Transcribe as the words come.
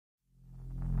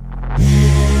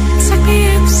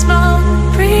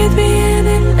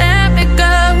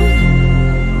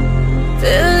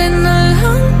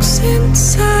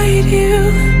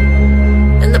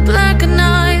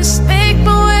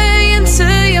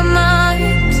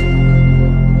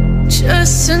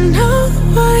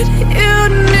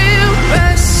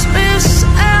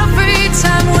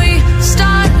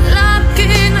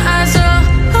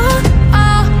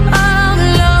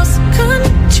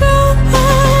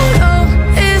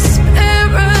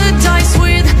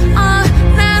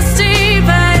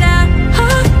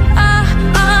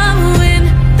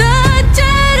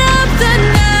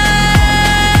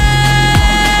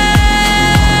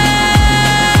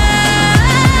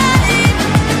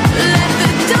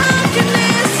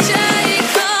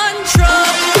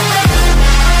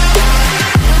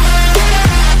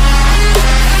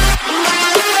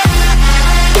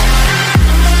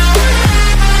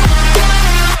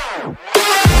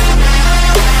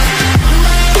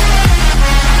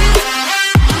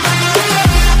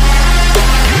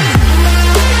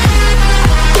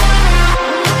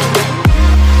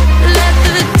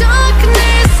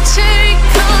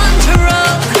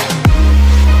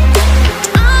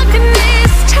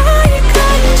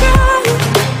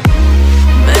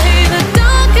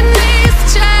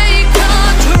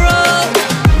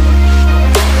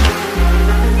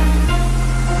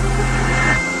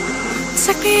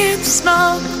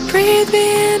small, breathe me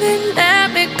in and let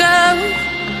me go.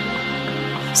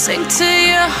 Sink to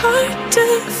your heart to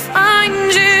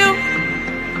find you.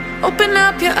 Open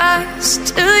up your eyes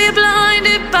till you're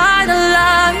blinded by the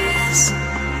lies,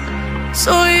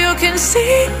 so you can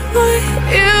see what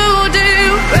you do.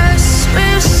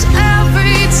 Restless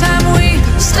every time we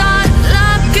start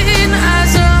locking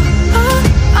eyes.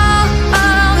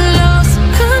 Lost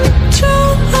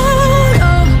control.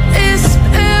 Oh, it's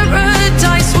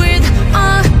paradise with a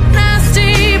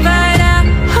nasty bite out.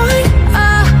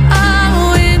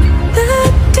 In the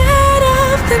dead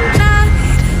of the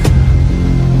night.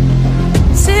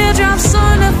 Teardrops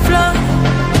on the floor.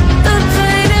 The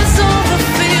pain is over.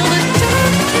 Feel the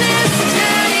darkness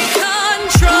take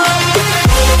control.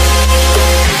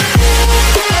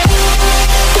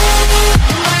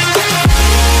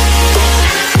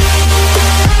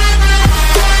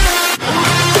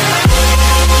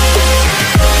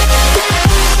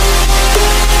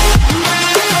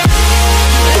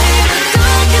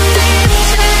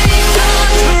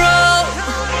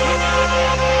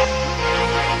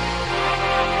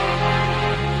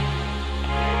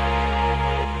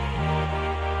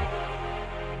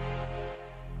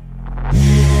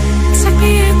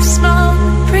 Small,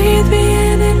 breathe me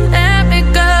in and let me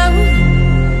go.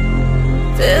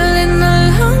 Filling the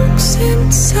lungs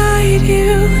inside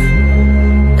you,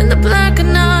 and the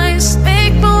blackened eyes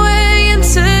make my way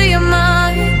into your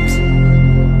mind,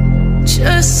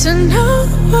 just to know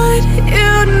what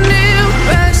you knew.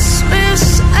 Restless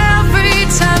every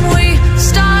time we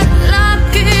start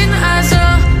locking eyes.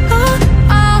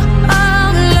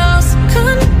 Lost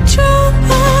control.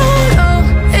 Oh,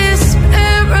 it's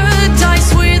paradise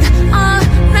with a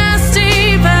nasty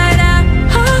bite out.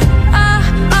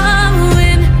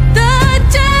 In the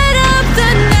dead of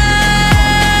the night.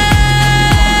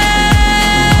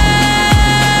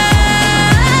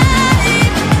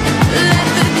 Let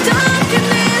the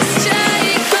darkness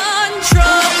take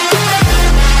control.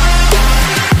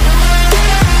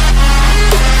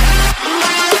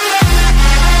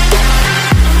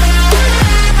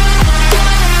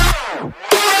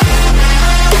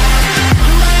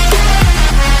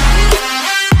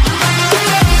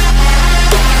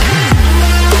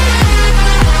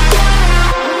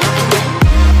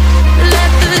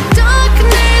 Let the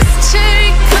darkness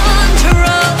take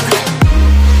control.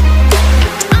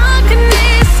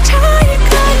 Darkness take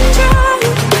control.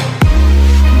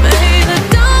 May the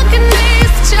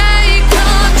darkness take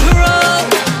control.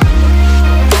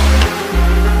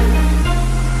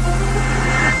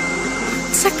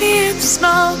 Take me in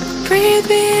small, breathe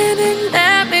me in and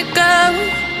let me go.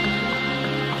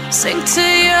 Sink to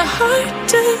your heart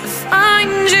to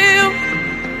find you.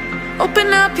 Open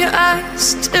up your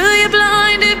eyes till you're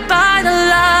blinded by the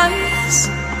lies,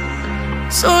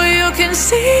 so you can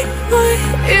see what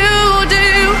you